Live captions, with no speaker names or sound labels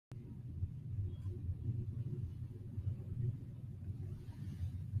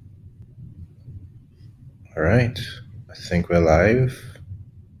All right, I think we're live.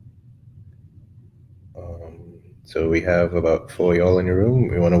 So we have about 4 y'all in your room.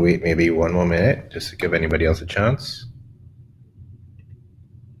 We want to wait maybe 1 more minute just to give anybody else a chance.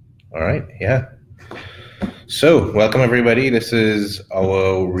 All right, yeah. So welcome everybody. This is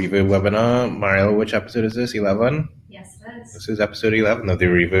our Reverb webinar. Mariel, which episode is this? 11? Yes, it is. This is episode 11 of the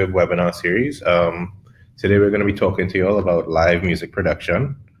Reverb webinar series. Today we're going to be talking to you all about live music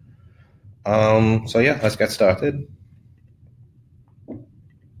production. So yeah, let's get started.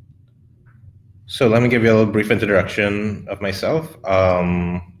 So let me give you a little brief introduction of myself.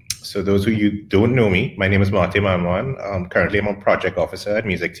 So those of you who don't know me, my name is Maarten Manmohan. Currently, I'm a project officer at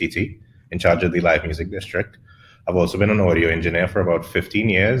MusicTT, in charge of the live music district. I've also been an audio engineer for about 15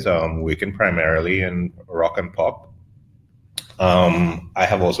 years, working primarily in rock and pop. I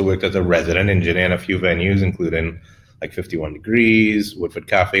have also worked as a resident engineer in a few venues, including like 51 Degrees, Woodford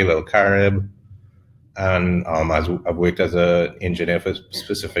Cafe, Little Carib. And I've worked as an engineer for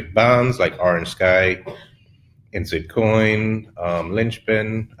specific bands like Orange Sky, Insert Coin,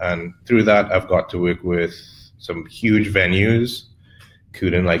 Lynchpin, and through that I've got to work with some huge venues,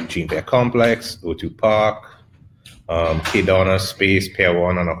 including like Jean Bear Complex, O2 Park, K-Donna, Space, Pier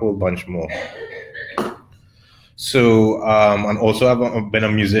 1, and a whole bunch more. So, and also I've been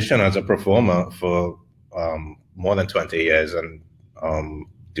a musician as a performer for more than 20 years and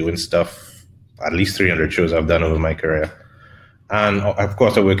doing stuff, at least 300 shows I've done over my career. And of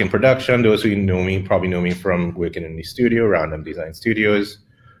course, I work in production. Those who know me probably know me from working in the studio, Random Design Studios,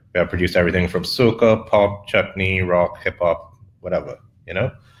 where I produced everything from soca, pop, chutney, rock, hip hop, whatever, you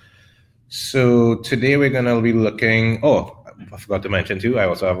know? So today we're going to be looking, I forgot to mention too, I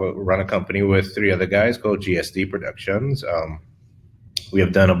also run a company with 3 other guys called GSD Productions. We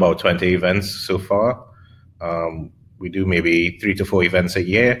have done about 20 events so far. We do maybe 3 to 4 events a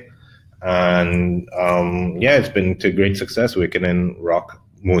year. And yeah, it's been to great success working in rock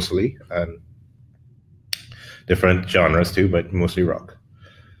mostly, and different genres too, but mostly rock.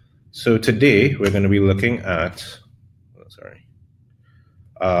 So today we're going to be looking at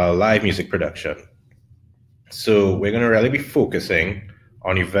live music production. So we're going to really be focusing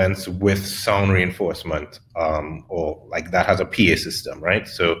on events with sound reinforcement, or like that has a PA system, right?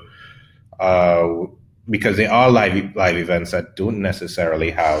 So because they are live events that don't necessarily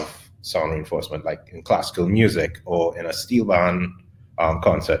have sound reinforcement, like in classical music or in a steel band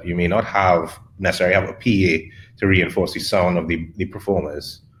concert, you may not necessarily have a PA to reinforce the sound of the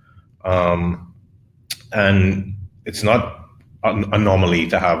performers. And it's not an anomaly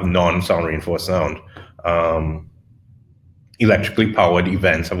to have non-sound reinforced sound. Electrically powered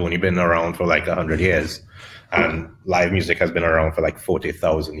events have only been around for like 100 years, and live music has been around for like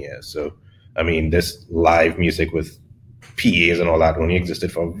 40,000 years. So, I mean, this live music with PAs and all that only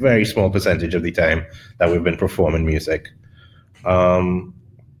existed for a very small percentage of the time that we've been performing music. I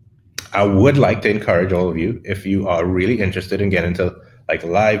would like to encourage all of you, if you are really interested in getting into like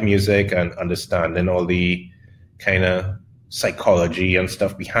live music and understanding all the kind of psychology and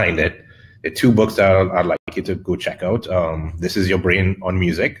stuff behind it, the 2 books that I'd like you to go check out. This Is Your Brain on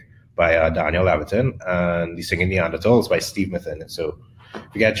Music by Daniel Levitin, and The Singing Neanderthals by Steve Mithin. So if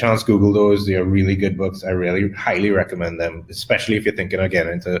you get a chance, Google those. They're really good books. I really highly recommend them, especially if you're thinking of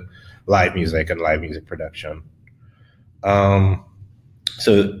getting into live music and live music production.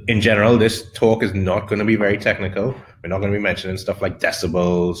 So in general, this talk is not going to be very technical. We're not going to be mentioning stuff like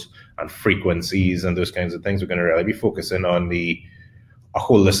decibels and frequencies and those kinds of things. We're going to really be focusing on a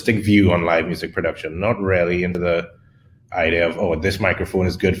holistic view on live music production, not really into the idea of, oh, this microphone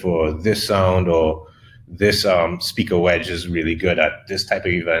is good for this sound, or this speaker wedge is really good at this type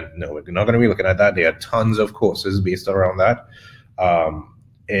of event. No, we're not going to be looking at that. There are tons of courses based around that.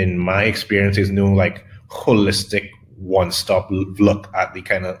 In my experience, there's no like holistic one-stop look at the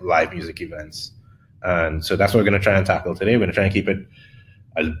kind of live music events. And so that's what we're going to try and tackle today. We're going to try and keep it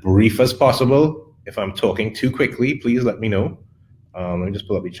as brief as possible. If I'm talking too quickly, please let me know. Let me just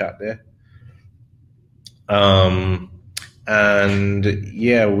pull up the chat there. And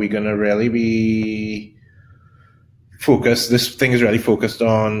yeah, we're going to really be focused. This thing is really focused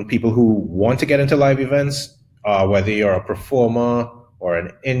on people who want to get into live events, whether you're a performer or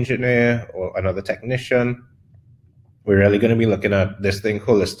an engineer or another technician. We're really going to be looking at this thing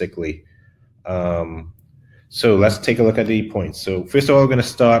holistically. So let's take a look at the points. So first of all, we're going to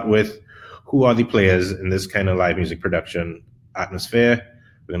start with who are the players in this kind of live music production atmosphere.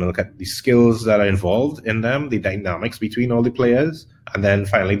 We're going to look at the skills that are involved in them, the dynamics between all the players, and then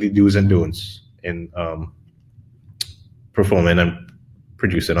finally the do's and don'ts in performing and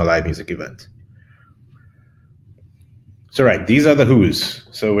producing a live music event. So right, these are the who's.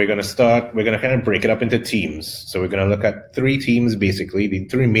 So we're going to kind of break it up into teams. So we're going to look at 3 teams, basically, the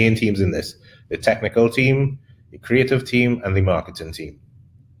 3 main teams in this: the technical team, the creative team, and the marketing team.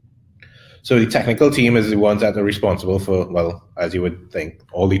 So the technical team is the ones that are responsible for, well, as you would think,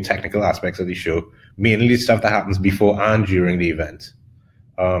 all the technical aspects of the show, mainly the stuff that happens before and during the event.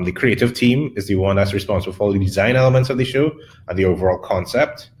 The creative team is the one that's responsible for all the design elements of the show and the overall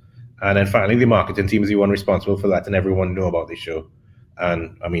concept. And then finally, the marketing team is the one responsible for letting everyone know about the show.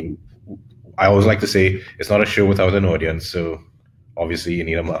 And I mean, I always like to say it's not a show without an audience. So obviously you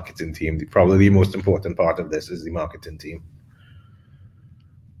need a marketing team. Probably the most important part of this is the marketing team.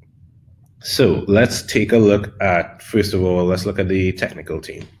 So let's take a look at, first of all, let's look at the technical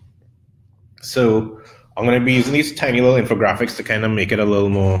team. So I'm going to be using these tiny little infographics to kind of make it a little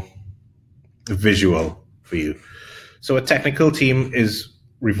more visual for you. So a technical team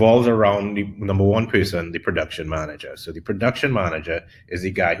revolves around the number one person, the production manager. So the production manager is the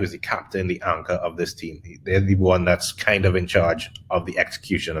guy who's the captain, the anchor of this team. They're the one that's kind of in charge of the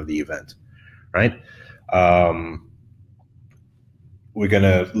execution of the event, right? We're going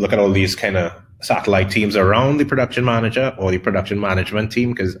to look at all these kind of satellite teams around the production manager or the production management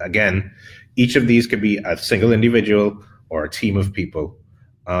team, because again, each of these could be a single individual or a team of people.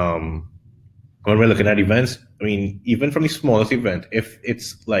 When we're looking at events, I mean, even from the smallest event, if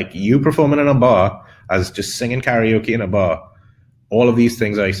it's like you performing in a bar as just singing karaoke in a bar, all of these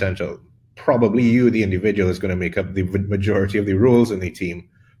things are essential. Probably you, the individual, is going to make up the majority of the roles in the team,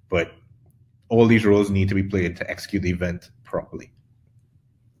 but all these roles need to be played to execute the event properly.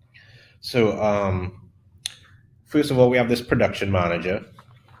 So first of all, we have this production manager.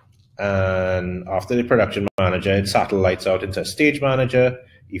 And after the production manager, it satellites out into stage manager,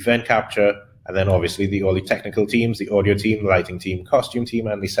 event capture, and then obviously all the technical teams, the audio team, lighting team, costume team,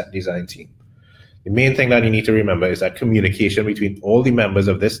 and the set design team. The main thing that you need to remember is that communication between all the members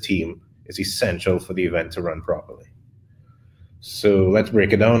of this team is essential for the event to run properly. So let's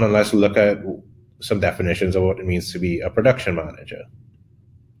break it down and let's look at some definitions of what it means to be a production manager.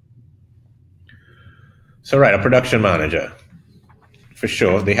 So right, a production manager, for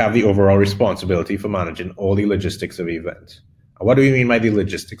sure, they have the overall responsibility for managing all the logistics of the event. What do we mean by the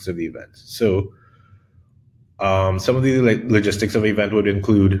logistics of the event? So some of the logistics of the event would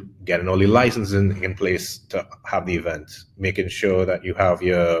include getting all the licensing in place to have the event, making sure that you have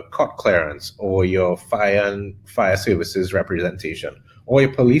your COT clearance or your fire services representation or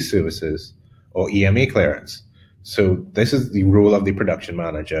your police services or EMA clearance. So this is the role of the production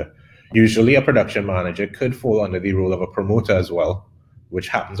manager. Usually a production manager could fall under the role of a promoter as well, which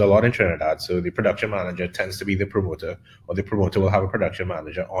happens a lot in Trinidad. So the production manager tends to be the promoter, or the promoter will have a production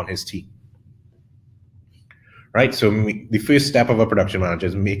manager on his team. Right, so the first step of a production manager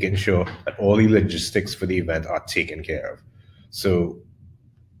is making sure that all the logistics for the event are taken care of. So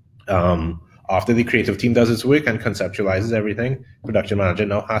after the creative team does its work and conceptualizes everything, production manager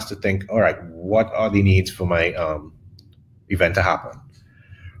now has to think, all right, what are the needs for my event to happen?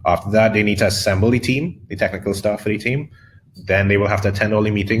 After that, they need to assemble the team, the technical staff for the team. Then they will have to attend all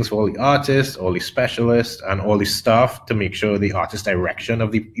the meetings for all the artists, all the specialists, and all the staff to make sure the artist direction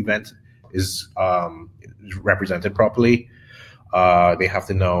of the event is represented properly. They have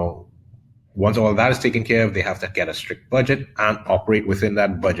to know, once all of that is taken care of, they have to get a strict budget and operate within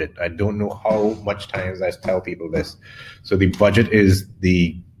that budget. I don't know how much times I tell people this. So the budget is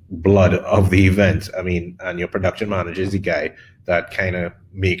the blood of the event. I mean, and your production manager is the guy that kind of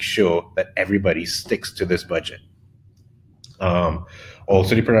makes sure that everybody sticks to this budget.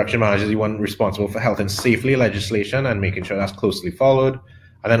 Also, the production manager is the one responsible for health and safety legislation and making sure that's closely followed.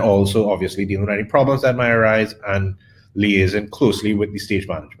 And then also, obviously, dealing with any problems that might arise and liaising closely with the stage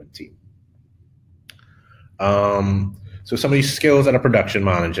management team. So some of these skills that a production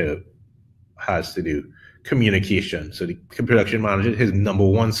manager has to do: communication. So the production manager, his number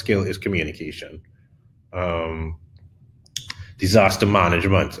one skill is communication. Disaster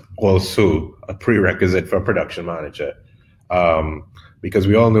management, also a prerequisite for a production manager. Because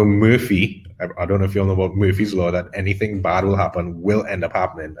we all know Murphy, I don't know if you all know about Murphy's law, that anything bad will happen, will end up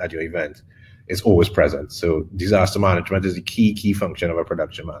happening at your event. It's always present. So disaster management is the key function of a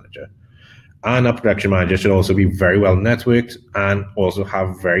production manager. And a production manager should also be very well networked and also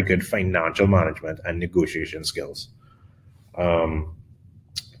have very good financial management and negotiation skills.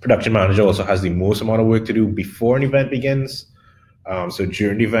 Production manager also has the most amount of work to do before an event begins. So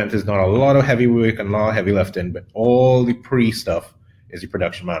during the event, there's not a lot of heavy work and a lot of heavy lifting, but all the pre-stuff is the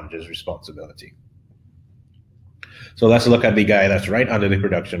production manager's responsibility. So let's look at the guy that's right under the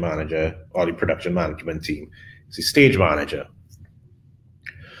production manager or the production management team. It's the stage manager.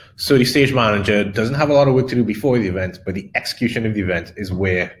 So the stage manager doesn't have a lot of work to do before the event, but the execution of the event is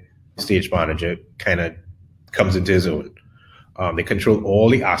where the stage manager kind of comes into his own. They control all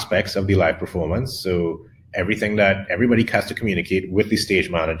the aspects of the live performance. So everything that everybody has to communicate with the stage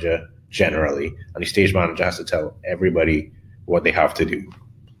manager generally, and the stage manager has to tell everybody what they have to do.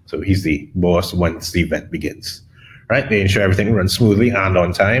 So he's the boss once the event begins, right? They ensure everything runs smoothly and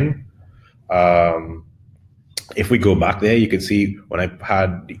on time. If we go back there, you can see when I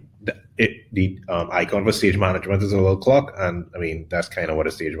had the icon for stage management is a little clock, and I mean that's kind of what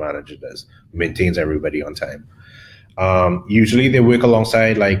a stage manager does, maintains everybody on time. Usually they work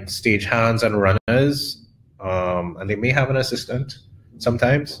alongside like stage hands and runners, and they may have an assistant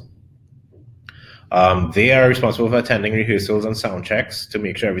sometimes. They are responsible for attending rehearsals and sound checks to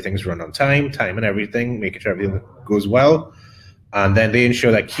make sure everything's run on time and everything, making sure everything goes well. And then they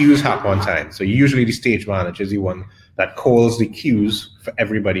ensure that cues happen on time. So usually the stage manager is the one that calls the cues for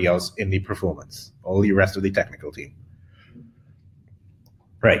everybody else in the performance, all the rest of the technical team.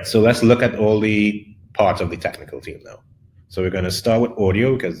 Right, so let's look at all the parts of the technical team now. So we're going to start with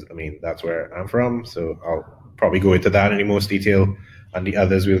audio because, I mean, that's where I'm from. So I'll probably go into that in the most detail, and the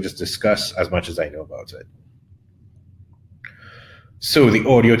others we'll just discuss as much as I know about it. So the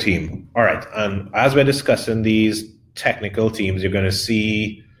audio team. All right, and as we're discussing these technical teams, you're going to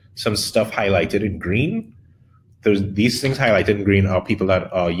see some stuff highlighted in green. These things highlighted in green are people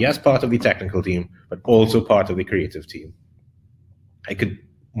that are, yes, part of the technical team, but also part of the creative team. I could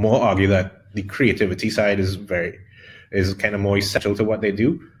more argue that the creativity side is kind of more essential to what they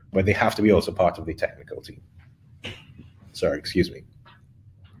do, but they have to be also part of the technical team. Sorry, excuse me.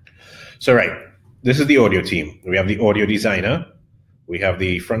 So, right, this is the audio team. We have the audio designer, we have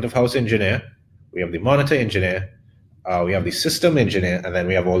the front of house engineer, we have the monitor engineer, we have the system engineer, and then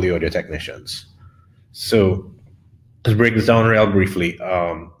we have all the audio technicians. So let's break this down real briefly.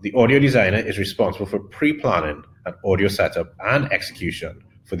 The audio designer is responsible for pre-planning and audio setup and execution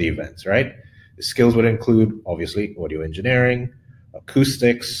for the events, right? The skills would include, obviously, audio engineering,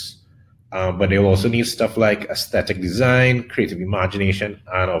 acoustics, but they'll also need stuff like aesthetic design, creative imagination,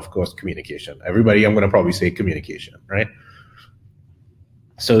 and of course, communication. Everybody, I'm going to probably say communication, right?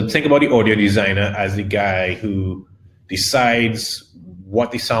 So think about the audio designer as the guy who decides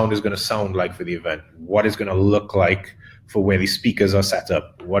what the sound is going to sound like for the event, what it's going to look like for where the speakers are set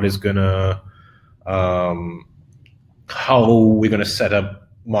up, what is going to, how we're going to set up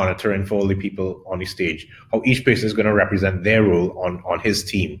monitoring for all the people on the stage, how each person is going to represent their role on his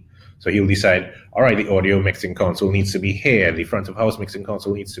team. So he'll decide, all right, the audio mixing console needs to be here, the front of house mixing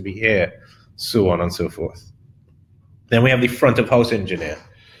console needs to be here, so on and so forth. Then we have the front of house engineer.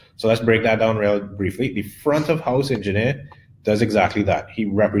 So let's break that down real briefly. The front of house engineer does exactly that. He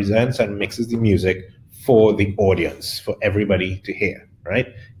represents and mixes the music for the audience, for everybody to hear, right?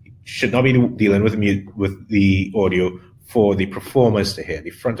 He should not be dealing with the audio for the performers to hear.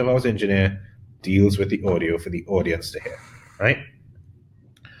 The front of house engineer deals with the audio for the audience to hear, right?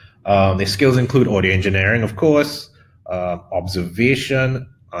 The skills include audio engineering, of course, observation,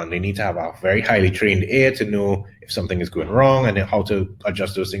 and they need to have a very highly trained ear to know if something is going wrong and how to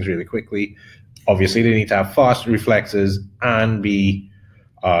adjust those things really quickly. Obviously, they need to have fast reflexes and be,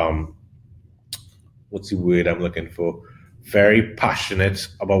 what's the word I'm looking for? Very passionate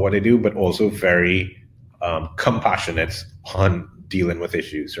about what they do, but also very compassionate on dealing with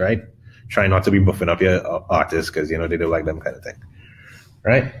issues, right? Try not to be buffing up your artists because, you know, they don't like them kind of thing,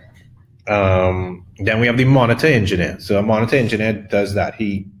 right? Then we have the monitor engineer. So a monitor engineer does that.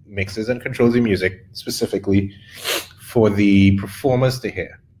 He mixes and controls the music specifically for the performers to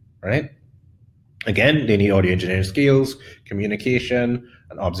hear, right? Again, they need audio engineering skills, communication,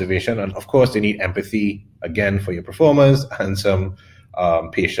 and observation. And of course, they need empathy, again, for your performers and some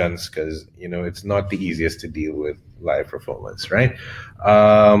patience because, you know, it's not the easiest to deal with live performance, right?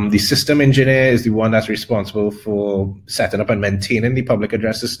 The system engineer is the one that's responsible for setting up and maintaining the public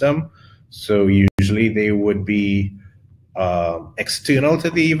address system. So usually they would be external to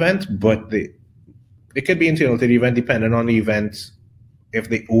the event, but they could be internal to the event depending on the event if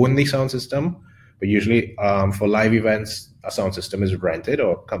they own the sound system. But usually for live events, a sound system is rented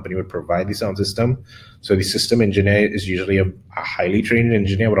or a company would provide the sound system. So the system engineer is usually a highly trained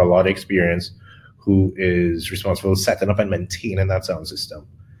engineer with a lot of experience who is responsible for setting up and maintaining that sound system.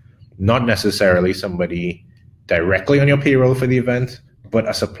 Not necessarily somebody directly on your payroll for the event, but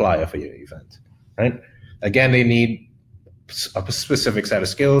a supplier for your event, right? Again, they need a specific set of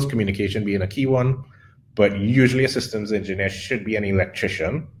skills, communication being a key one, but usually a systems engineer should be an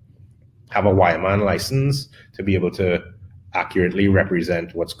electrician, have a wireman license to be able to accurately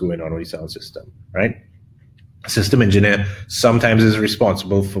represent what's going on with the sound system, right? System engineer sometimes is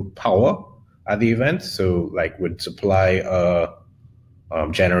responsible for power at the event, so like would supply a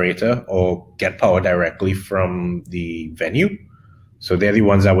generator or get power directly from the venue. So they're the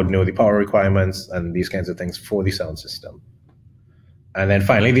ones that would know the power requirements and these kinds of things for the sound system. And then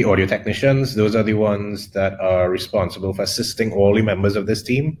finally, the audio technicians, those are the ones that are responsible for assisting all the members of this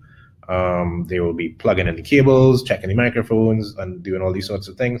team. They will be plugging in the cables, checking the microphones, and doing all these sorts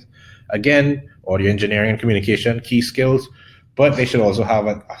of things. Again, audio engineering and communication, key skills, but they should also have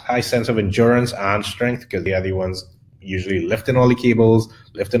a high sense of endurance and strength because they are the ones usually lifting all the cables,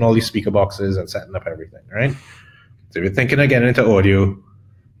 lifting all these speaker boxes, and setting up everything, right? So if you're thinking of getting into audio,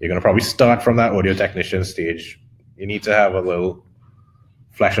 you're going to probably start from that audio technician stage. You need to have a little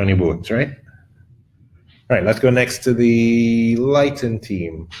flesh on your bones, right? All right, let's go next to the lighting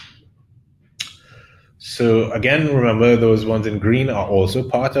team. So again, remember those ones in green are also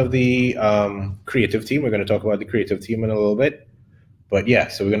part of the creative team. We're going to talk about the creative team in a little bit. But yeah,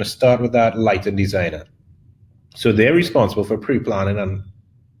 so we're going to start with that lighting designer. So they're responsible for pre-planning and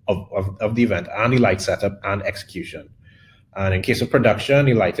of the event and the light setup and execution. And in case of production,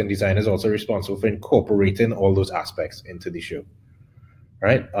 the lighting designer is also responsible for incorporating all those aspects into the show.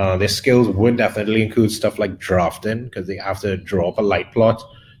 Right? Their skills would definitely include stuff like drafting, because they have to draw up a light plot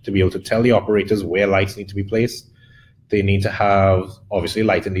to be able to tell the operators where lights need to be placed. They need to have, obviously,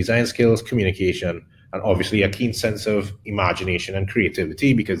 lighting design skills, communication, and obviously a keen sense of imagination and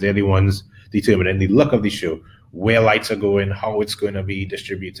creativity, because they're the ones determining the look of the show, where lights are going, how it's going to be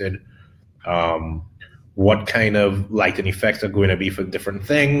distributed, what kind of lighting effects are going to be for different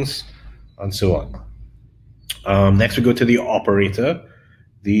things, and so on. Next, we go to the operator.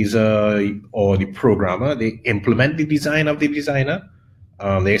 These are, or the programmer, they implement the design of the designer.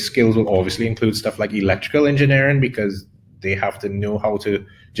 Their skills will obviously include stuff like electrical engineering, because they have to know how to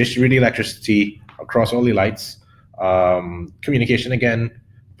distribute the electricity across all the lights. Communication again,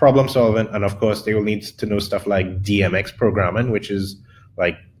 problem solving, and of course they will need to know stuff like DMX programming, which is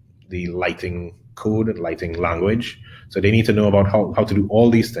like the lighting code and lighting language. So they need to know about how to do all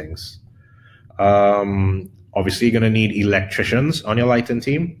these things. Obviously, you're going to need electricians on your lighting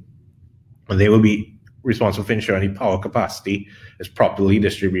team, and they will be responsible for ensuring the power capacity is properly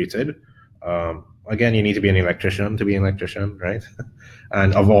distributed. Again, you need to be an electrician to be an electrician, right?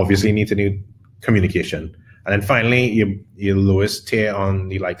 And obviously need to do communication. And then finally, your lowest tier on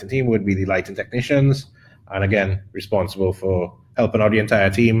the lighting team would be the lighting technicians. And again, responsible for helping out the entire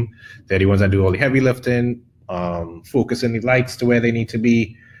team. They're the ones that do all the heavy lifting, focusing the lights to where they need to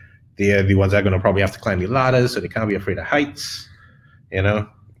be. They're the ones that are going to probably have to climb the ladders, so they can't be afraid of heights, you know?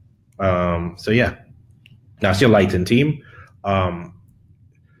 So yeah, that's your lighting team.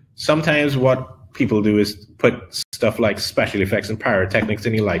 Sometimes what people do is put stuff like special effects and pyrotechnics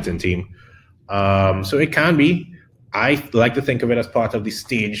in the lighting team. So it can be. I like to think of it as part of the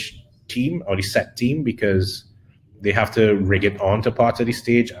stage team or the set team, because they have to rig it onto parts of the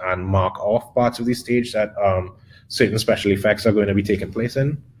stage and mark off parts of the stage that certain special effects are going to be taking place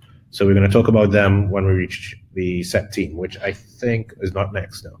in. So we're going to talk about them when we reach the set team, which I think is not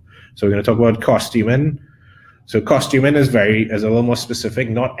next now. So we're going to talk about costuming. So costuming is a little more specific.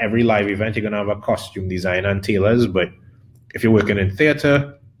 Not every live event you're going to have a costume designer and tailors, but if you're working in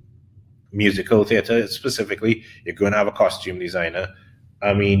theater, musical theater specifically, you're going to have a costume designer.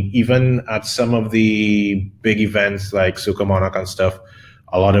 I mean, even at some of the big events like Soca Monarch and stuff,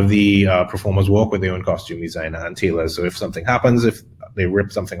 a lot of the performers walk with their own costume designer and tailors. So if something happens, if they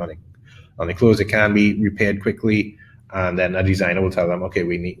rip something on the clothes, it can be repaired quickly, and then a designer will tell them, okay,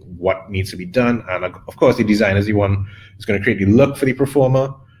 we need what needs to be done. And of course, the designer is the one who's going to create the look for the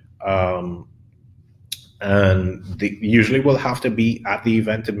performer, and they usually will have to be at the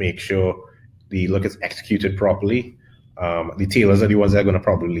event to make sure the look is executed properly. The tailors are the ones that are going to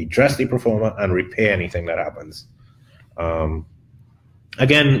probably dress the performer and repair anything that happens.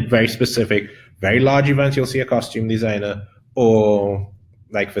 Again, very specific, very large events, you'll see a costume designer, or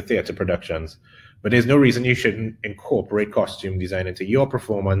like for theater productions. But there's no reason you shouldn't incorporate costume design into your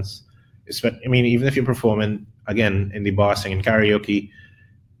performance. I mean, even if you're performing, again, in the bar singing karaoke,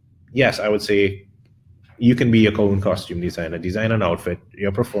 yes, I would say you can be your own costume designer, design an outfit,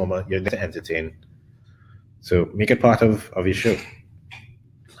 you're a performer, you're there to entertain. So make it part of your show.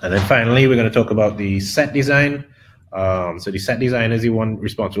 And then finally, we're going to talk about the set design. So the set designer is the one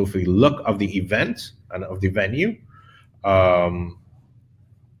responsible for the look of the event and of the venue. The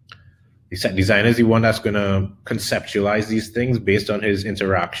set designer is the one that's going to conceptualize these things based on his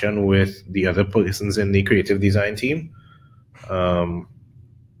interaction with the other persons in the creative design team.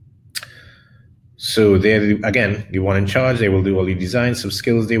 So they're, again, the one in charge. They will do all the design. Some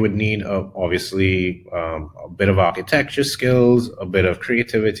skills they would need are obviously a bit of architecture skills, a bit of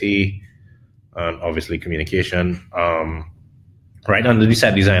creativity, and obviously communication. Right under the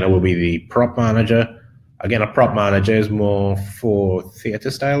set designer will be the prop manager. Again, a prop manager is more for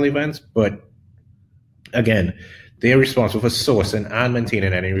theater style events, but again, they're responsible for sourcing and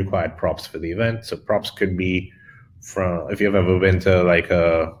maintaining any required props for the event. So props could be from, if you've ever been to like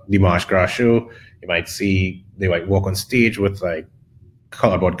the Marsh Grass show, you might see they might walk on stage with like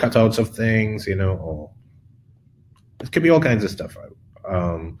cardboard cutouts of things, you know, or it could be all kinds of stuff.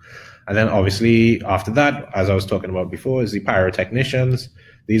 And then obviously after that, as I was talking about before, is the pyrotechnicians.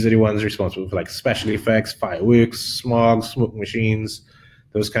 These are the ones responsible for like special effects, fireworks, smog, smoke machines,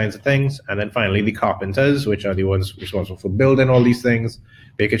 those kinds of things. And then finally the carpenters, which are the ones responsible for building all these things,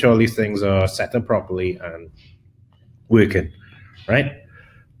 making sure all these things are set up properly and working, right?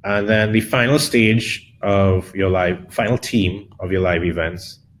 And then the final stage of your final team of your live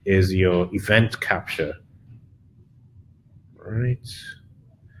events is your event capture, right?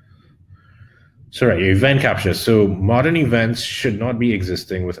 So right, your event capture. So modern events should not be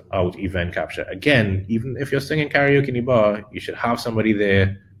existing without event capture. Again, even if you're singing karaoke in the bar, you should have somebody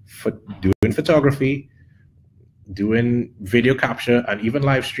there for doing photography, doing video capture, and even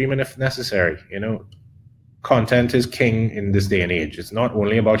live streaming if necessary. You know, content is king in this day and age. It's not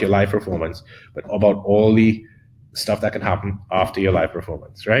only about your live performance, but about all the stuff that can happen after your live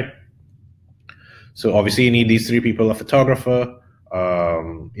performance, right? So obviously you need these three people: a photographer,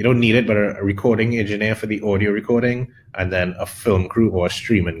 you don't need it, but a recording engineer for the audio recording, and then a film crew or a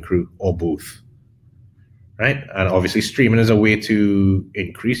streaming crew, or both, right? And obviously streaming is a way to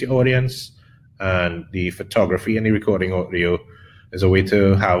increase your audience, and the photography and the recording audio is a way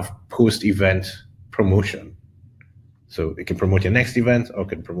to have post-event promotion. So it can promote your next event or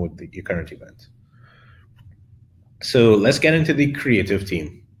can promote your current event. So let's get into the creative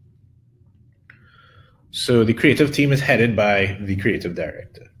team. So the creative team is headed by the creative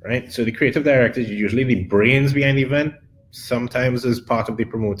director, right? So the creative director is usually the brains behind the event. Sometimes as part of the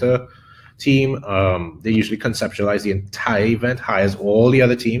promoter team, they usually conceptualize the entire event, hires all the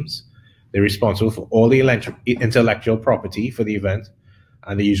other teams. They're responsible for all the intellectual property for the event,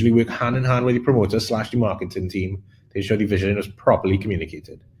 and they usually work hand in hand with the promoter / the marketing team to ensure the vision is properly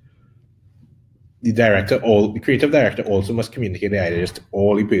communicated. The creative director also must communicate the ideas to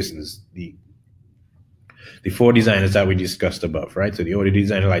all the persons, the four designers that we discussed above, right? So the audio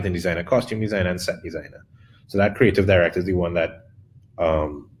designer, lighting designer, costume designer, and set designer. So that creative director is the one that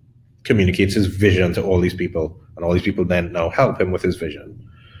communicates his vision to all these people, and all these people then now help him with his vision.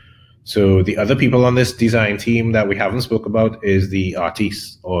 So the other people on this design team that we haven't spoke about is the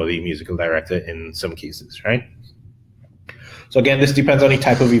artist or the musical director in some cases, right? So again, this depends on the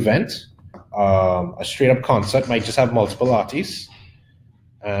type of event. A straight up concert might just have multiple artists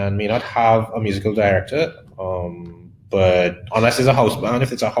and may not have a musical director. But unless it's a house band,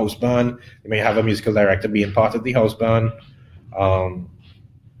 if it's a house band, you may have a musical director being part of the house band.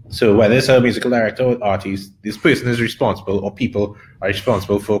 So whether it's a musical director or artist, this person is responsible, or people are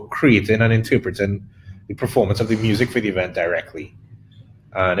responsible for creating and interpreting the performance of the music for the event directly.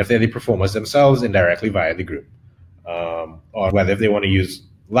 And if they're the performers themselves, indirectly via the group. Or whether if they want to use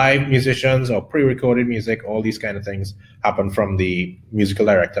live musicians or pre-recorded music, all these kind of things happen from the musical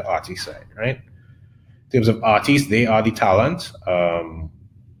director artist side, right? In terms of artists, they are the talent,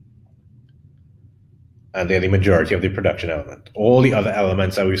 and they're the majority of the production element. All the other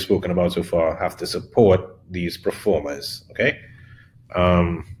elements that we've spoken about so far have to support these performers, okay?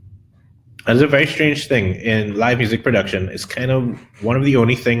 And it's a very strange thing in live music production. It's kind of one of the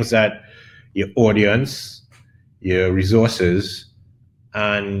only things that your audience, your resources,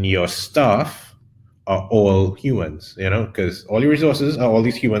 and your staff are all humans, you know, because all your resources are all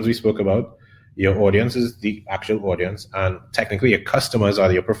these humans we spoke about. Your audience is the actual audience, and technically your customers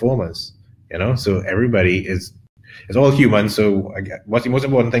are your performers, you know, so everybody is all human. So what's the most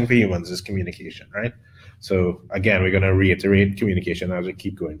important thing for humans is communication, right? So again, we're going to reiterate communication as we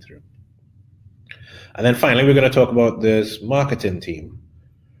keep going through. And then finally, we're going to talk about this marketing team,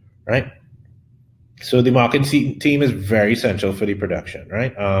 right? So the marketing team is very essential for the production,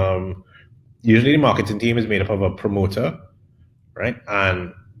 right? Usually the marketing team is made up of a promoter, right?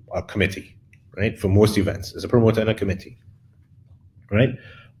 And a committee, right? For most events, there's a promoter and a committee, right?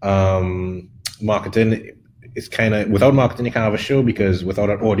 Marketing is kind of, without marketing, you can't have a show, because without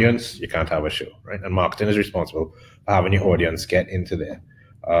an audience, you can't have a show, right? And marketing is responsible for having your audience get into there.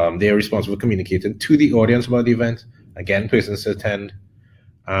 They are responsible for communicating to the audience about the event, again, persons to attend.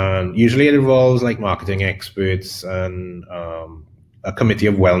 And usually it involves like marketing experts and a committee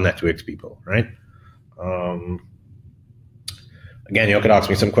of well-networked people, right? Again, you could ask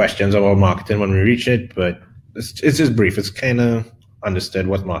me some questions about marketing when we reach it, but it's just brief. It's kind of understood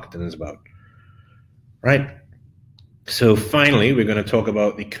what marketing is about, right? So finally, we're going to talk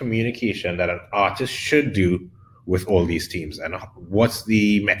about the communication that an artist should do with all these teams and what's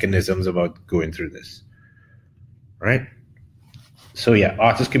the mechanisms about going through this, right? So yeah,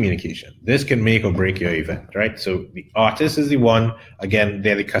 artist communication. This can make or break your event, right? So the artist is the one, again,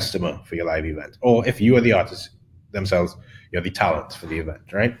 they're the customer for your live event. Or if you are the artist themselves, you're the talent for the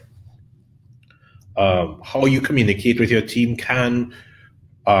event, right? How you communicate with your team can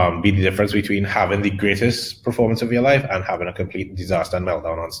be the difference between having the greatest performance of your life and having a complete disaster and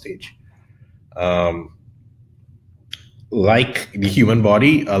meltdown on stage. Like the human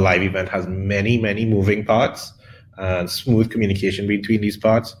body, a live event has many, many moving parts, and smooth communication between these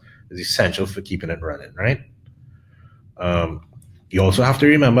parts is essential for keeping it running, right? You also have to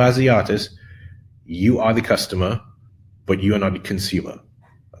remember, as the artist, you are the customer, but you are not the consumer,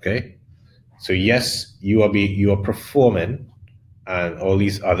 okay? So yes, you are performing, and all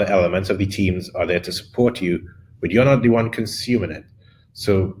these other elements of the teams are there to support you, but you're not the one consuming it.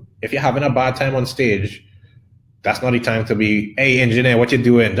 So if you're having a bad time on stage, that's not the time to be, hey, engineer, what you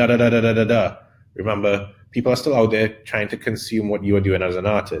doing? Da da da da da da da. Remember, people are still out there trying to consume what you are doing as an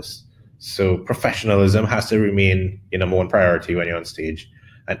artist. So professionalism has to remain your number one priority when you're on stage,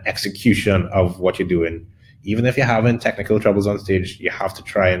 and execution of what you're doing. Even if you're having technical troubles on stage, you have to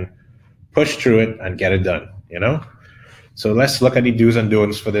try and push through it and get it done, you know? So let's look at the do's and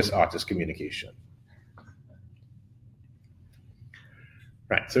don'ts for this artist communication.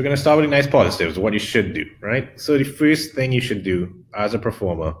 Right, so we're gonna start with the nice positives, what you should do, right? So the first thing you should do as a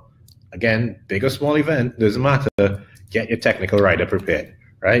performer, again, big or small event, doesn't matter, get your technical writer prepared,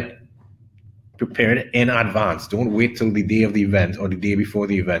 right? Prepare it in advance. Don't wait till the day of the event or the day before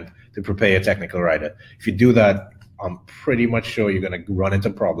the event to prepare your technical writer. If you do that, I'm pretty much sure you're gonna run into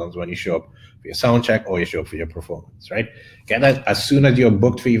problems when you show up for your sound check or you show up for your performance, right? Get that as soon as you're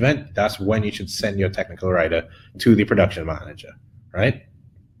booked for the event, that's when you should send your technical writer to the production manager, right?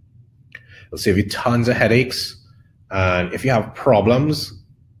 It'll save you tons of headaches. And if you have problems,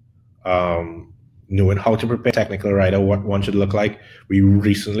 knowing how to prepare technical writer, what one should look like, we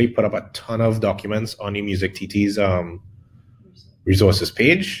recently put up a ton of documents on the MusicTT's resources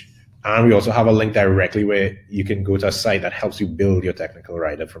page. And we also have a link directly where you can go to a site that helps you build your technical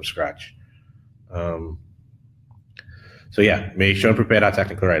writer from scratch. So yeah, make sure to prepare that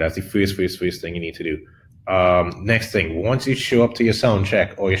technical writer. That's the first thing you need to do. Next thing, once you show up to your sound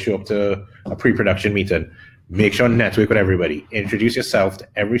check or you show up to a pre-production meeting, make sure to network with everybody. Introduce yourself to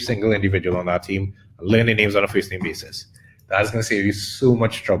every single individual on that team. Learn their names on a first-name basis. That's going to save you so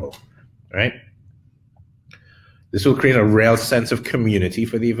much trouble, right? This will create a real sense of community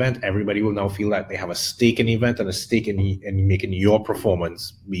for the event. Everybody will now feel that they have a stake in the event and a stake in making your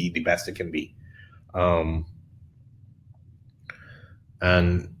performance be the best it can be. And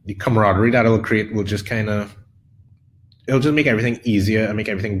the camaraderie that it'll create will just it'll just make everything easier and make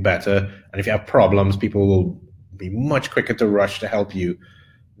everything better. And if you have problems, people will be much quicker to rush to help you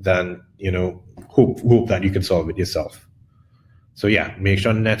than, hope that you can solve it yourself. So yeah, make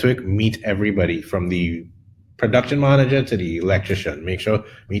sure to network, meet everybody from the production manager to the electrician. Make sure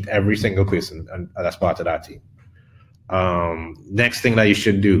meet every single person and that's part of that team. Next thing that you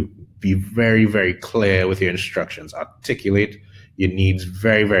should do, be very, very clear with your instructions. Articulate your needs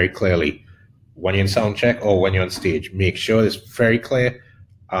very, very clearly when you're in sound check or when you're on stage. Make sure it's very clear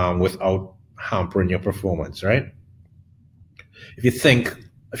without hampering your performance, right?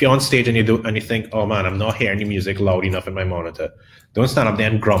 If you're on stage and you think, oh man, I'm not hearing the music loud enough in my monitor, don't stand up there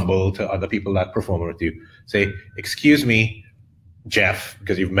and grumble to other people that perform with you. Say, excuse me, Jeff,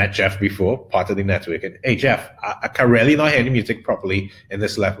 because you've met Jeff before, part of the network. And, hey, Jeff, I can really not hear the music properly in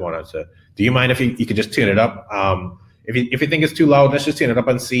this left monitor. Do you mind if you could just turn it up? If you think it's too loud, let's just turn it up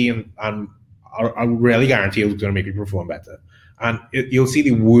and see, and I'll really guarantee it's going to make you perform better. And you'll see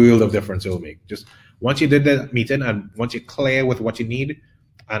the world of difference it will make. Just once you did the meeting and once you're clear with what you need,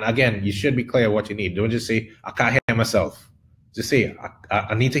 and again, you should be clear what you need. Don't just say, I can't hear myself. Just say,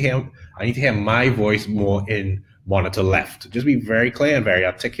 I need to hear my voice more in monitor left. Just be very clear and very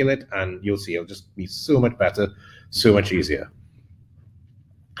articulate, and you'll see it'll just be so much better, so much easier.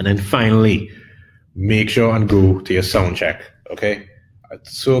 And then finally, make sure and go to your sound check, okay?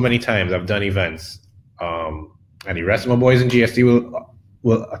 So many times I've done events, and the rest of my boys in GST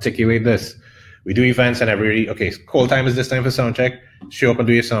will articulate this. We do events and everybody, okay, call time is this time for sound check, show up and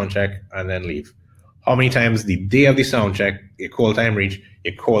do your sound check, and then leave. How many times the day of the sound check, your call time reach,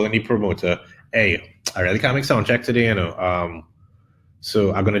 you're calling the promoter, hey, I really can't make sound check today,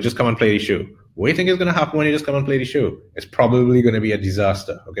 so I'm gonna just come and play the show. What do you think is going to happen when you just come and play the show? It's probably going to be a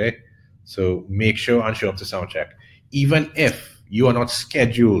disaster, okay? So make sure and show up to sound check. Even if you are not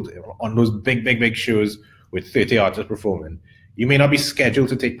scheduled on those big shows with 30 artists performing, you may not be scheduled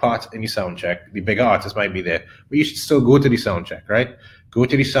to take part in the sound check. The bigger artists might be there, but you should still go to the sound check, right? Go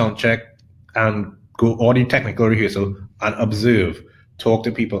to the sound check and go all the technical rehearsal and observe, talk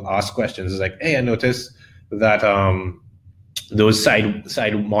to people, ask questions. It's like, hey, I noticed that those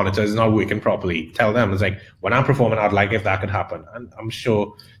side monitors not working properly. Tell them. It's like, when I'm performing, I'd like if that could happen. And I'm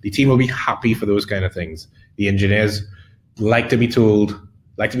sure the team will be happy for those kind of things. The engineers like to be told,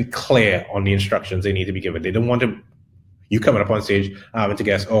 like to be clear on the instructions they need to be given. They don't want you coming up on stage having to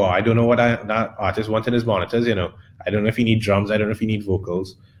guess, oh, I don't know what that artist wants in his monitors, you know. I don't know if you need drums, I don't know if you need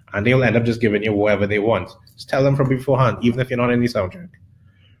vocals. And they'll end up just giving you whatever they want. Just tell them from beforehand, even if you're not in the sound check,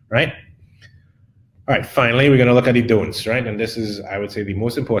 right? All right, finally, we're going to look at the don'ts, right? And this is, I would say, the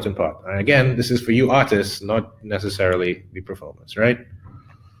most important part. And again, this is for you artists, not necessarily the performers, right?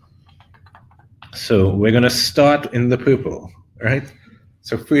 So we're going to start in the purple, right?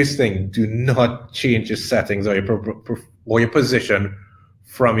 So first thing, do not change your settings or your position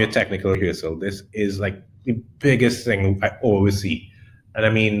from your technical rehearsal. This is like the biggest thing I always see. And I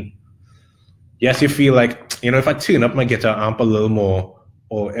mean, yes, you feel like, you know, if I tune up my guitar amp a little more,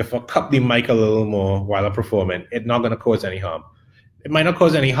 or if I cup the mic a little more while I'm performing, it's not going to cause any harm. It might not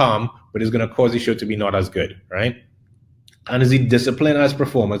cause any harm, but it's going to cause the show to be not as good, right? And it's the discipline as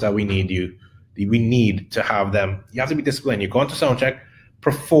performers that we need to have them. You have to be disciplined. You go into sound check,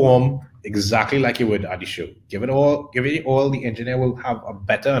 perform exactly like you would at the show. Give it all. The engineer will have a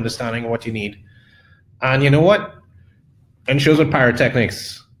better understanding of what you need. And you know what? In shows with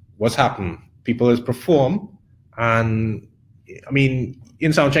pyrotechnics, what's happened? People is perform, and I mean,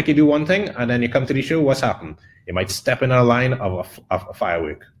 in sound check you do one thing, and then you come to the show. What's happened? You might step in a line of a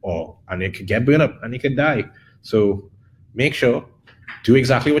firework, and it could get burned up, and you could die. So make sure, do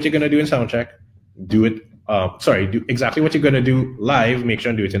exactly what you're gonna do in sound check. Do exactly what you're gonna do live. Make sure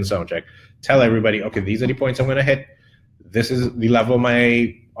and do it in sound check. Tell everybody, okay, these are the points I'm gonna hit. This is the level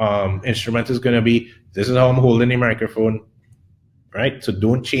my instrument is gonna be. This is how I'm holding the microphone, right? So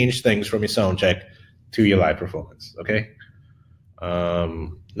don't change things from your sound check to your live performance, okay?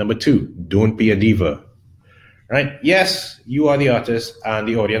 Number 2, don't be a diva, right? Yes, you are the artist and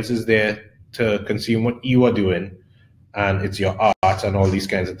the audience is there to consume what you are doing, and it's your art and all these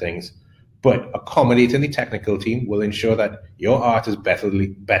kinds of things. But accommodating the technical team will ensure that your art is better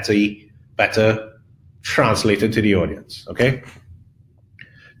translated to the audience, okay?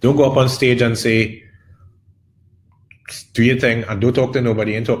 Don't go up on stage and say, do your thing and don't talk to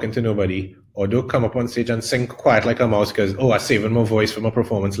nobody and talking to nobody, or don't come up on stage and sing quiet like a mouse because, oh, I'm saving my voice for my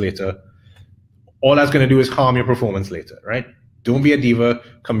performance later. All that's going to do is harm your performance later, right? Don't be a diva.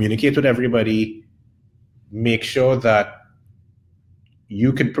 Communicate with everybody. Make sure that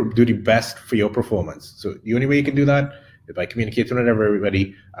you can do the best for your performance. So the only way you can do that is by communicating with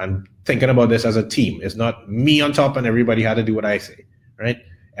everybody and thinking about this as a team. It's not me on top and everybody had to do what I say, right?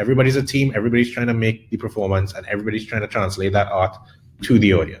 Everybody's a team. Everybody's trying to make the performance and everybody's trying to translate that art to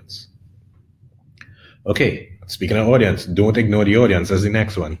the audience. Okay, speaking of audience, don't ignore the audience as the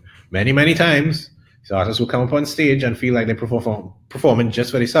next one. Many times, these artists will come up on stage and feel like they're performing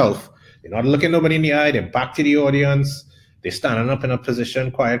just for themselves. They're not looking nobody in the eye. They're back to the audience. They're standing up in a position,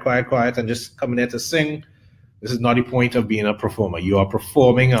 quiet, and just coming there to sing. This is not the point of being a performer. You are a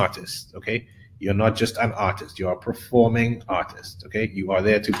performing artist, okay? You're not just an artist. You are a performing artist, okay? You are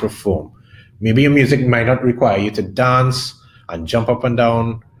there to perform. Maybe your music might not require you to dance and jump up and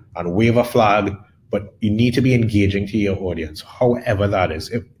down and wave a flag, but you need to be engaging to your audience, however that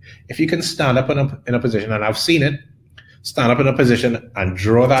is. If you can stand up in a position, and I've seen it, stand up in a position and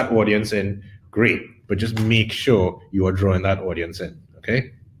draw that audience in, great. But just make sure you are drawing that audience in,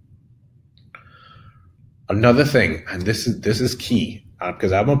 okay? Another thing, and this is key,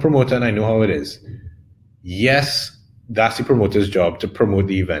 because I'm a promoter and I know how it is. Yes, that's the promoter's job to promote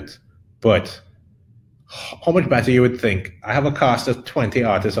the event, but how much better you would think, I have a cast of 20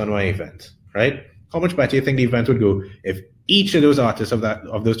 artists on my event, right? How much better you think the event would go if each of those artists of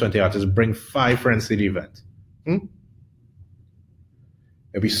those 20 artists bring 5 friends to the event?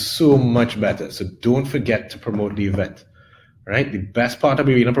 It'll be so much better. So don't forget to promote the event, right? The best part of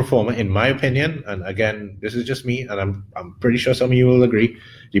being a performer, in my opinion, and again, this is just me, and I'm pretty sure some of you will agree,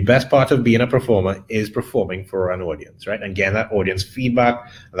 the best part of being a performer is performing for an audience, right? And getting that audience feedback,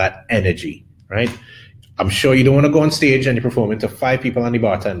 that energy, right? I'm sure you don't want to go on stage and you're performing to 5 people and the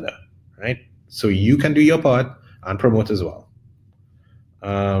bartender, right? So you can do your part and promote as well.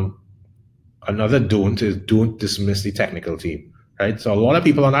 Another don't is don't dismiss the technical team. Right? So a lot of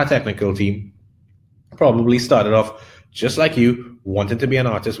people on our technical team probably started off just like you, wanting to be an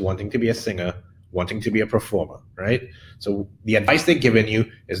artist, wanting to be a singer, wanting to be a performer, right? So the advice they're giving you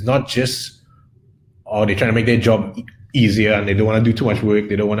is not just, oh, they're trying to make their job easier and they don't want to do too much work,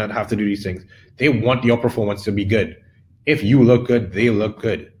 they don't want to have to do these things. They want your performance to be good. If you look good, they look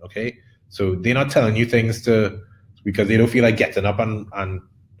good, okay? So they're not telling you things because they don't feel like getting up and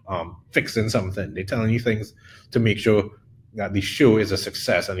fixing something. They're telling you things to make sure that the show is a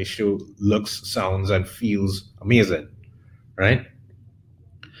success and the show looks, sounds, and feels amazing, right?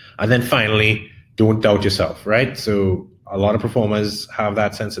 And then finally, don't doubt yourself, right? So a lot of performers have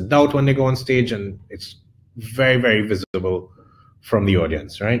that sense of doubt when they go on stage, and it's very, very visible from the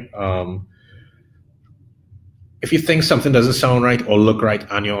audience, right? If you think something doesn't sound right or look right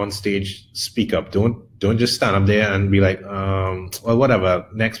and you're on stage, speak up. Don't just stand up there and be like, well, whatever.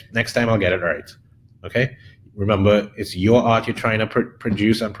 Next time I'll get it right. Okay. Remember, it's your art you're trying to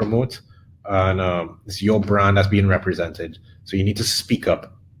produce and promote, and it's your brand that's being represented. So you need to speak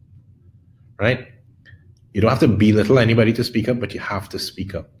up, right? You don't have to belittle anybody to speak up, but you have to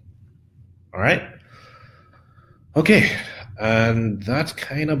speak up. All right. Okay. And that's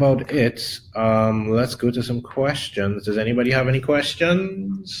kind of about it. Let's go to some questions. Does anybody have any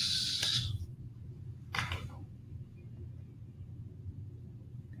questions?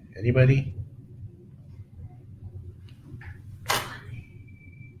 Anybody?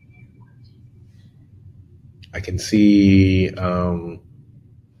 I can see. All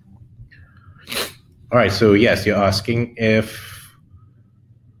right. So yes, you're asking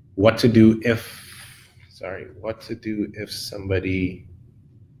what to do if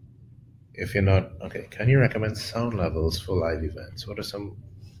you're not, okay, can you recommend sound levels for live events? What are some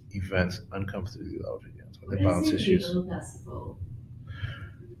events uncomfortably loud against? Are there balance issues?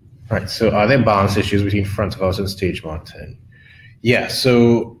 Right, so are there balance issues between front of house and stage Maarten? Yeah,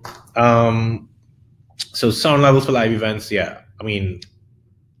 so sound levels for live events, yeah. I mean,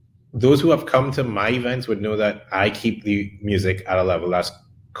 those who have come to my events would know that I keep the music at a level that's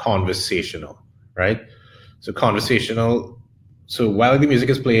conversational, right? So conversational, so while the music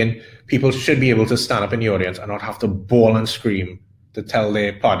is playing, people should be able to stand up in the audience and not have to bawl and scream to tell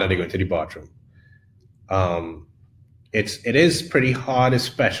their partner they're going to the bathroom. It is pretty hard,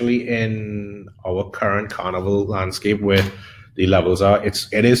 especially in our current carnival landscape where the levels are. It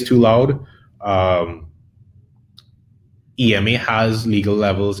is too loud. EMA has legal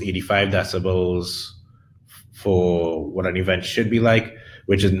levels, 85 decibels for what an event should be like,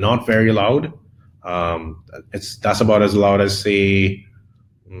 which is not very loud. That's about as loud as, say,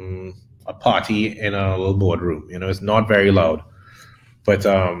 a party in a little boardroom. You know, it's not very loud, but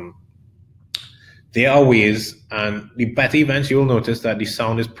there are ways, and the better events, you'll notice that the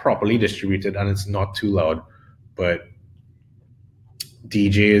sound is properly distributed and it's not too loud. But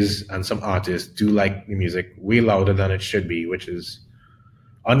DJs and some artists do like the music way louder than it should be, which is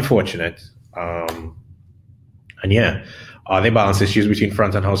unfortunate. And yeah. Are there balance issues between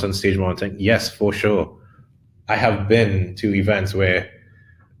front and house and stage mounting? Yes, for sure. I have been to events where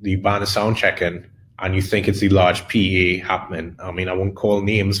the band is sound checking and you think it's the large PA happening. I mean, I won't call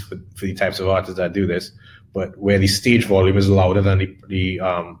names for the types of artists that do this, but where the stage volume is louder than the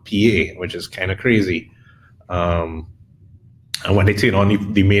PA, which is kind of crazy. And when they turn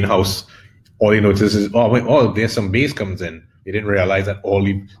on the main house, all you notice is, oh, there's some bass comes in. You didn't realize that all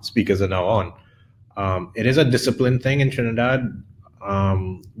the speakers are now on. It is a discipline thing in Trinidad.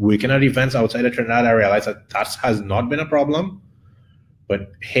 Working at events outside of Trinidad, I realized that has not been a problem.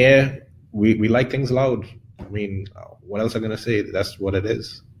 But here, we like things loud. I mean, what else am I going to say? That's what it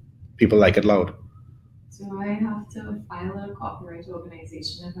is. People like it loud. Do I have to file a copyright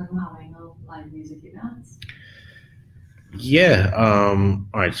organization if I'm having a live music event? Yeah. All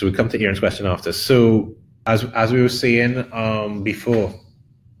right. So we come to Aaron's question after. So as we were saying before,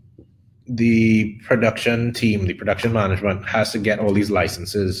 the production team, the production management has to get all these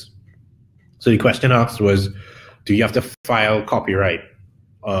licenses. So the question asked was, do you have to file copyright,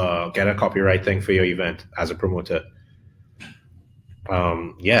 get a copyright thing for your event as a promoter?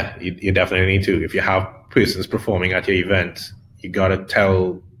 Yeah, you definitely need to. If you have persons performing at your event, you got to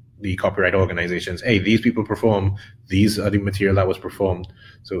tell the copyright organizations, hey, these people perform, these are the material that was performed.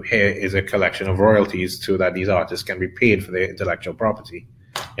 So here is a collection of royalties so that these artists can be paid for their intellectual property,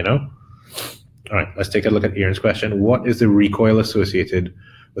 you know? All right, let's take a look at Aaron's question. What is the recoil associated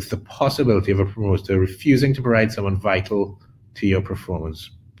with the possibility of a promoter refusing to provide someone vital to your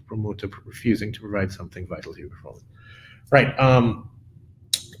performance? Promoter refusing to provide something vital to your performance. Right,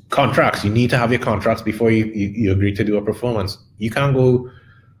 contracts. You need to have your contracts before you agree to do a performance. You can't go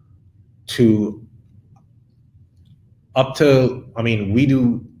to up to, I mean, we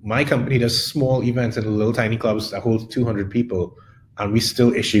do my company does small events at little tiny clubs that hold 200 people, and we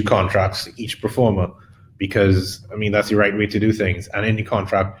still issue contracts to each performer because, I mean, that's the right way to do things. And any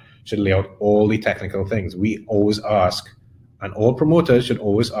contract should lay out all the technical things. We always ask, and all promoters should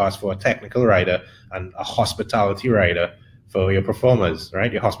always ask for a technical rider and a hospitality rider for your performers,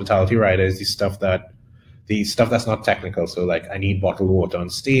 right? Your hospitality rider is the stuff that's not technical. So like, I need bottled water on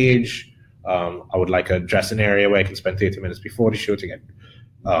stage. I would like a dressing area where I can spend 30 minutes before the show to get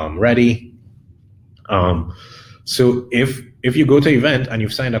ready. So if you go to an event and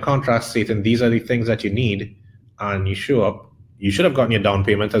you've signed a contract stating these are the things that you need, and you show up, you should have gotten your down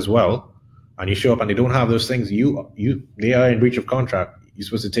payment as well. And you show up and they don't have those things, they are in breach of contract. You're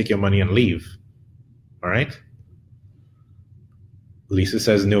supposed to take your money and leave. All right. Lisa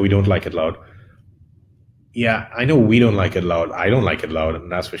says, no, we don't like it loud. Yeah, I know we don't like it loud. I don't like it loud,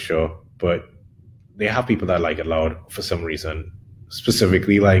 and that's for sure. But they have people that like it loud for some reason,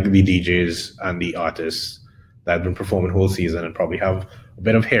 specifically like the DJs and the artists that have been performing whole season and probably have a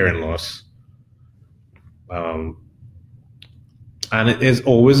bit of hearing loss. And it is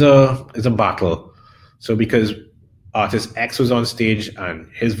always a battle. So because artist X was on stage and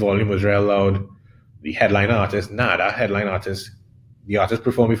his volume was real loud, the headline artist, the artist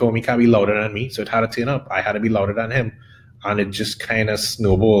performing before me can't be louder than me, so it had to turn up. I had to be louder than him, and it just kind of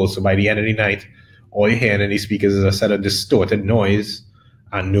snowballed. So by the end of the night, all you're hearing in these speakers is a set of distorted noise,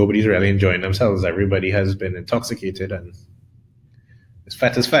 and nobody's really enjoying themselves. Everybody has been intoxicated, and it's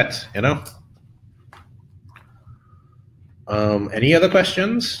fete, you know? Any other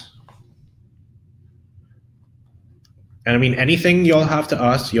questions? And I mean, anything y'all have to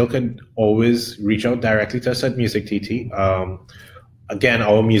ask, y'all can always reach out directly to us at MusicTT. Again,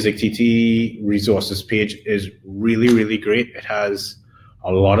 our MusicTT resources page is really, really great. It has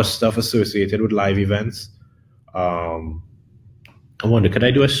a lot of stuff associated with live events. I wonder, could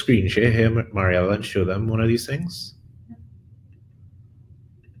I do a screen share here, Mariella, and show them one of these things?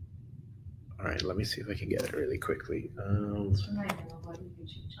 All right, let me see if I can get it really quickly.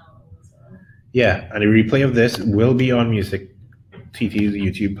 Yeah, and a replay of this will be on MusicTT's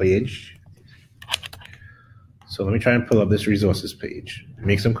YouTube page. So let me try and pull up this resources page,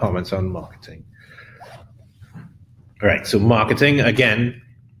 make some comments on marketing. All right, so marketing, again,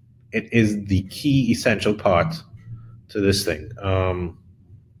 it is the key essential part to this thing.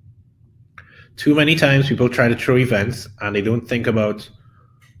 Too many times people try to throw events and they don't think about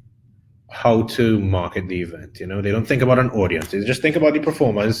how to market the event. You know, they don't think about an audience. They just think about the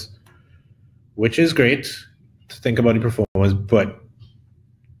performers, which is great to think about the performers, but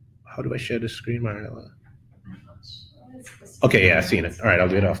how do I share the screen, Mariella? Okay, yeah, I've seen it. All right, I'll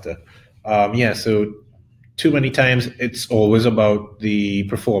do it after. Yeah, so too many times it's always about the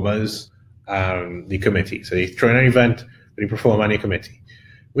performers, the committee. So you throw in an event, but you perform on your committee,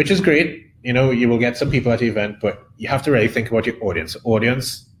 which is great. You know, you will get some people at the event, but you have to really think about your audience.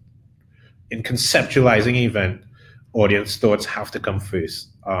 Audience, in conceptualizing an event, audience thoughts have to come first.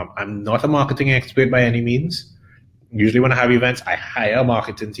 I'm not a marketing expert by any means. Usually when I have events, I hire a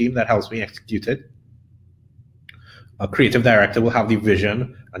marketing team that helps me execute it. A creative director will have the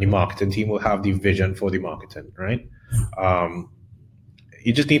vision, and the marketing team will have the vision for the marketing, right?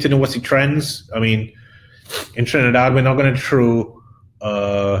 You just need to know what's the trends. I mean, in Trinidad, we're not going to throw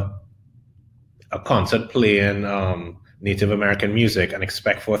a concert playing Native American music and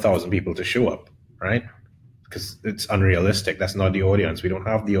expect 4,000 people to show up, right? Because it's unrealistic. That's not the audience. We don't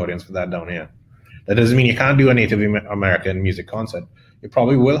have the audience for that down here. That doesn't mean you can't do a Native American music concert. You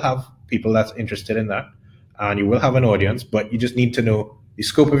probably will have people that's interested in that, and you will have an audience, but you just need to know the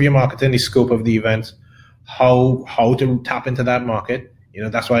scope of your marketing, the scope of the event, how to tap into that market. You know,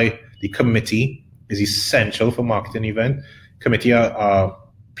 that's why the committee is essential for marketing event. Committee are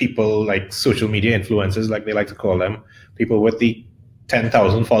people like social media influencers, like they like to call them, people with the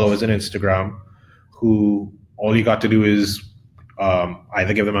 10,000 followers on Instagram, who all you got to do is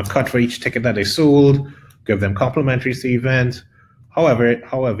either give them a cut for each ticket that they sold, give them complimentary to the event,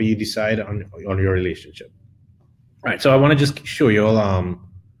 however you decide on your relationship. All right, so I want to just show you all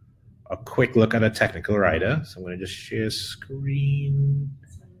a quick look at a technical rider. So I'm going to just share screen,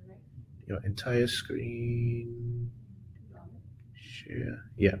 your entire screen. Share,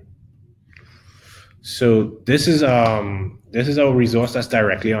 yeah. So this is our resource that's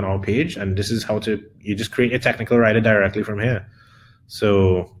directly on our page, and this is how you just create a technical rider directly from here.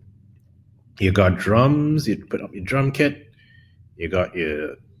 So you got drums, you put up your drum kit, you got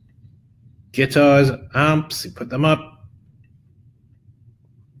your guitars, amps, you put them up,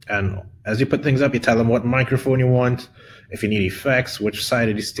 and as you put things up, you tell them what microphone you want, if you need effects, which side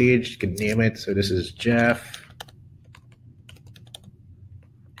of the stage, you can name it. So this is Jeff.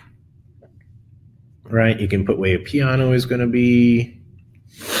 right? You can put where your piano is going to be,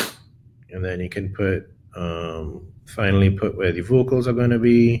 and then you can put, finally put where the vocals are going to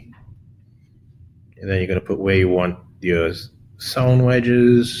be, and then you're going to put where you want your sound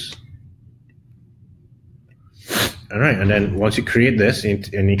wedges. All right, and then once you create this,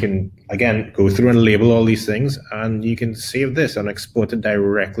 and you can, again, go through and label all these things, and you can save this and export it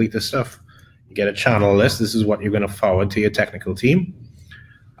directly to stuff. You get a channel list. This is what you're going to forward to your technical team.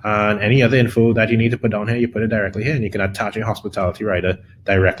 And any other info that you need to put down here, you put it directly here, and you can attach your hospitality rider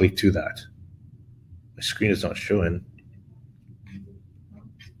directly to that. My screen is not showing.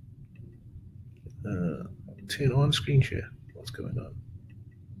 Turn on screen share. What's going on?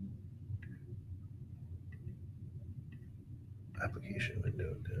 Application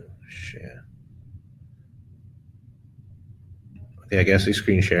window to share. Okay, I guess the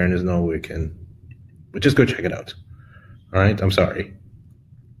screen sharing is not working, but just go check it out. All right, I'm sorry.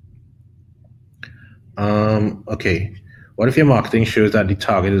 Okay, what if your marketing shows that the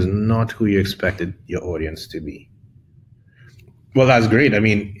target is not who you expected your audience to be? Well, that's great. I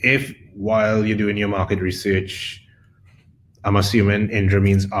mean, if while you're doing your market research, I'm assuming Indra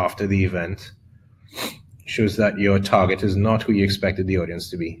means after the event, shows that your target is not who you expected the audience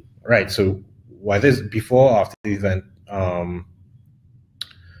to be. Right, so whether it's before or after the event,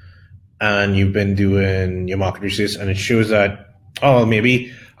 and you've been doing your market research and it shows that, oh,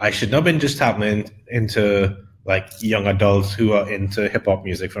 maybe I should not have been just tapping into like young adults who are into hip hop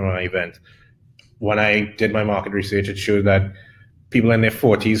music for my event. When I did my market research, it showed that people in their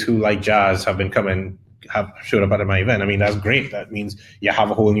 40s who like jazz have showed up at my event. I mean, that's great. That means you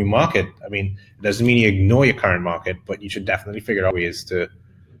have a whole new market. I mean, it doesn't mean you ignore your current market, but you should definitely figure out ways to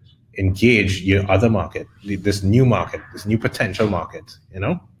engage your other market, this new potential market, you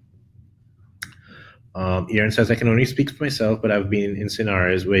know? Aaron says, I can only speak for myself, but I've been in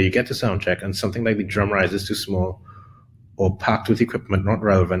scenarios where you get to sound check and something like the drum riser is too small or packed with equipment not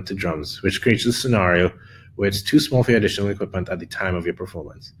relevant to drums, which creates a scenario where it's too small for your additional equipment at the time of your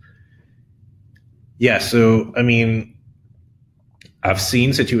performance. Yeah, so, I mean, I've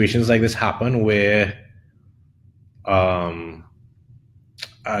seen situations like this happen where, and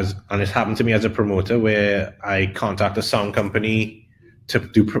it's happened to me as a promoter, where I contact a sound company to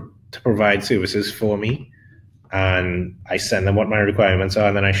provide services for me, and I send them what my requirements are,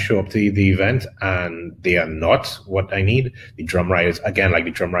 and then I show up to the event and they are not what I need. The drum risers, again, like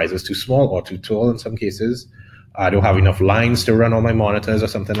the drum riser is too small or too tall in some cases. I don't have enough lines to run on my monitors or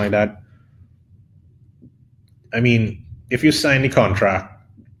something like that. I mean, if you sign the contract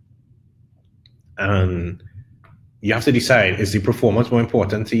and you have to decide, is the performance more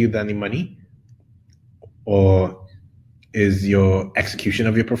important to you than the money? Or is your execution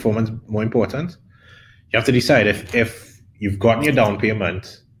of your performance more important? You have to decide if you've gotten your down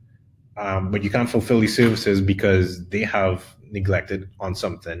payment, but you can't fulfill the services because they have neglected on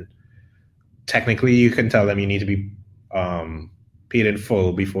something. Technically, you can tell them you need to be paid in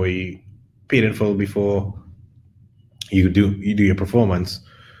full before you do your performance.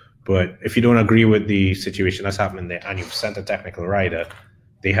 But if you don't agree with the situation that's happening there and you've sent a technical rider,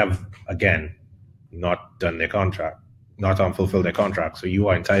 they have, again, not done their contract, not fulfilled their contract, so you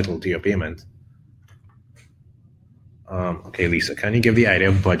are entitled to your payment. Okay, Lisa, can you give the idea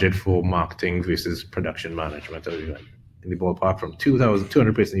of budget for marketing versus production management of the event? In the ballpark from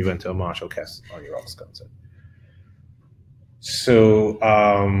 200 person event to a Marshall Kess on your Rocks concert. So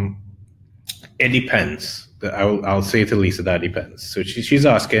it depends. I'll say to Lisa that depends. So she's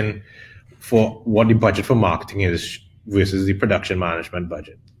asking for what the budget for marketing is versus the production management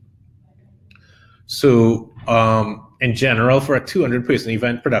budget. So in general, for a 200 person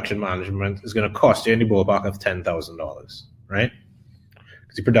event, production management is going to cost you in the ballpark of $10,000, right?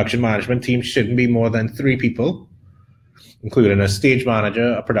 Because the production management team shouldn't be more than 3 people, including a stage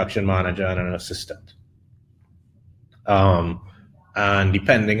manager, a production manager, and an assistant. And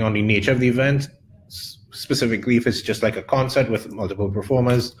depending on the nature of the event, specifically if it's just like a concert with multiple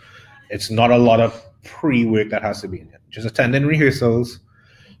performers, it's not a lot of pre-work that has to be in it. Just attending rehearsals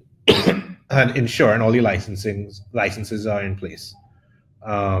and ensuring all the licenses are in place.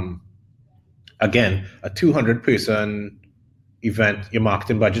 Again, a 200 person event, your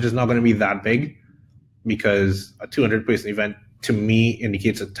marketing budget is not going to be that big, because a 200 person event to me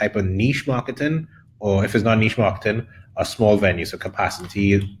indicates a type of niche marketing, or if it's not niche marketing, a small venue. So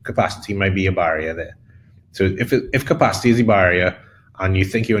capacity might be a barrier there. So if capacity is the barrier and you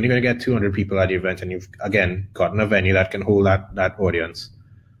think you're only going to get 200 people at the event and you've, again, gotten a venue that can hold that audience,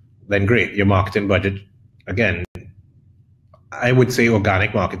 then great. Your marketing budget, again, I would say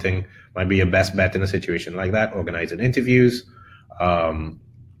organic marketing might be your best bet in a situation like that. Organizing interviews,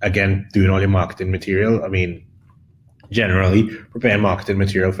 again, doing all your marketing material. I mean, generally, preparing marketing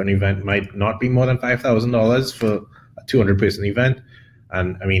material for an event might not be more than $5,000 for a 200-person event.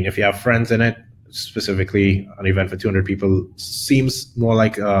 And I mean, if you have friends in it, specifically an event for 200 people seems more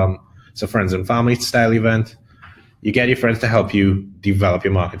like it's a friends and family style event. You get your friends to help you develop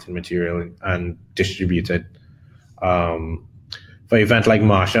your marketing material and distribute it. For an event like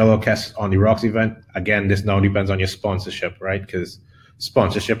Marshall or Kes on the Rocks event, again, this now depends on your sponsorship, right? Because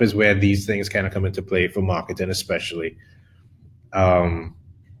sponsorship is where these things kind of come into play for marketing, especially. A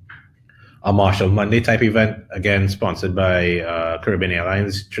Marshall Monday type event, again, sponsored by Caribbean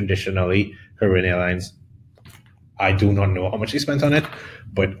Airlines. Traditionally, Caribbean Airlines, I do not know how much they spent on it,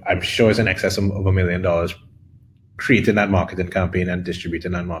 but I'm sure it's in excess of $1 million creating that marketing campaign and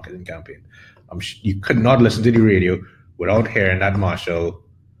distributing that marketing campaign. You could not listen to the radio without hearing that Marshall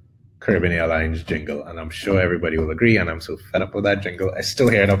Caribbean Airlines jingle, and I'm sure everybody will agree, and I'm so fed up with that jingle. I still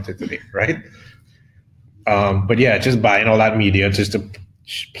hear it up to today, right? But yeah, just buying all that media just to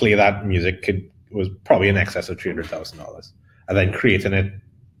play that music was probably in excess of $300,000. And then creating it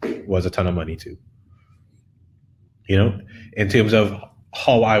was a ton of money too. You know, in terms of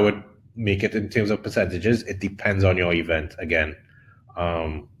how I would make it in terms of percentages, it depends on your event. Again,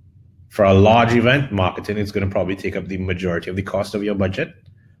 for a large event, marketing is going to probably take up the majority of the cost of your budget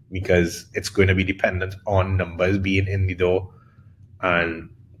because it's going to be dependent on numbers being in the door. And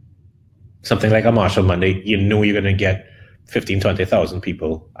something like a Marshall Monday, you know you're going to get 15,000, 20,000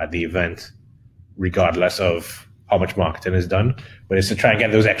 people at the event, regardless of how much marketing is done. But it's to try and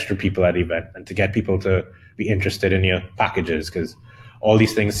get those extra people at the event and to get people to be interested in your packages, because all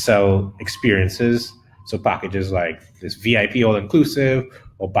these things sell experiences. So packages like this VIP all-inclusive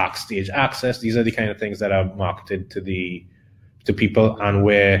or backstage access, these are the kind of things that are marketed to people and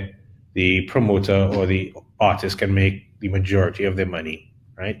where the promoter or the artist can make the majority of their money,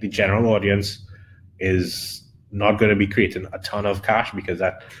 right? The general audience is not going to be creating a ton of cash because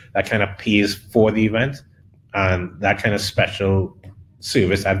that kind of pays for the event, and that kind of special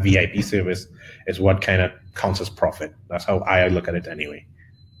service, that VIP service, is what kind of counts as profit. That's how I look at it anyway.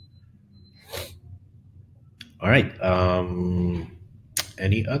 All right.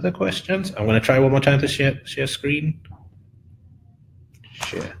 Any other questions? I'm going to try one more time to share screen.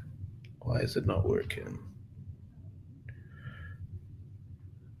 Share. Why is it not working?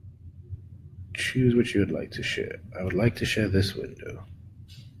 Choose what you would like to share. I would like to share this window.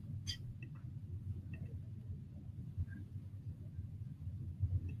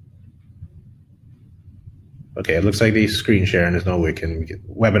 Okay, it looks like the screen sharing is not working.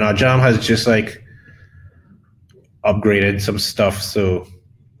 Webinar Jam has just like upgraded some stuff, so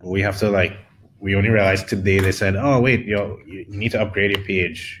we have to we only realized today they said, oh wait, you need to upgrade your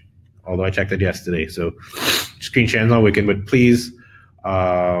page. Although I checked it yesterday, so screen sharing is not working. But please,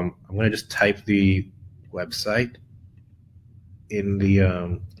 I'm gonna just type the website in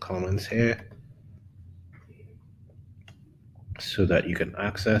the comments here so that you can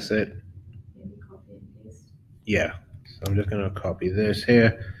access it. Yeah, so I'm just gonna copy this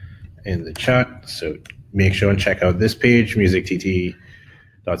here in the chat. So make sure and check out this page,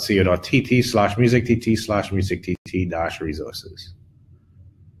 musictt.co.tt/musictt/musictt-resources.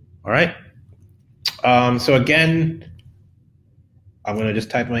 All right. So again, I'm going to just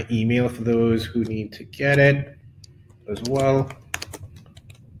type my email for those who need to get it as well.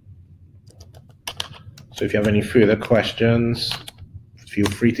 So if you have any further questions, feel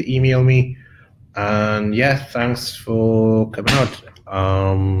free to email me. And yeah, thanks for coming out.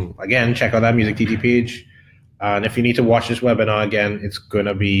 Again, check out that MusicTT page. And if you need to watch this webinar again, it's going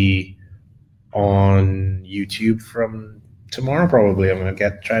to be on YouTube from tomorrow, probably. I'm going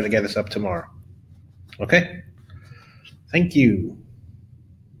to try to get this up tomorrow. Okay? Thank you.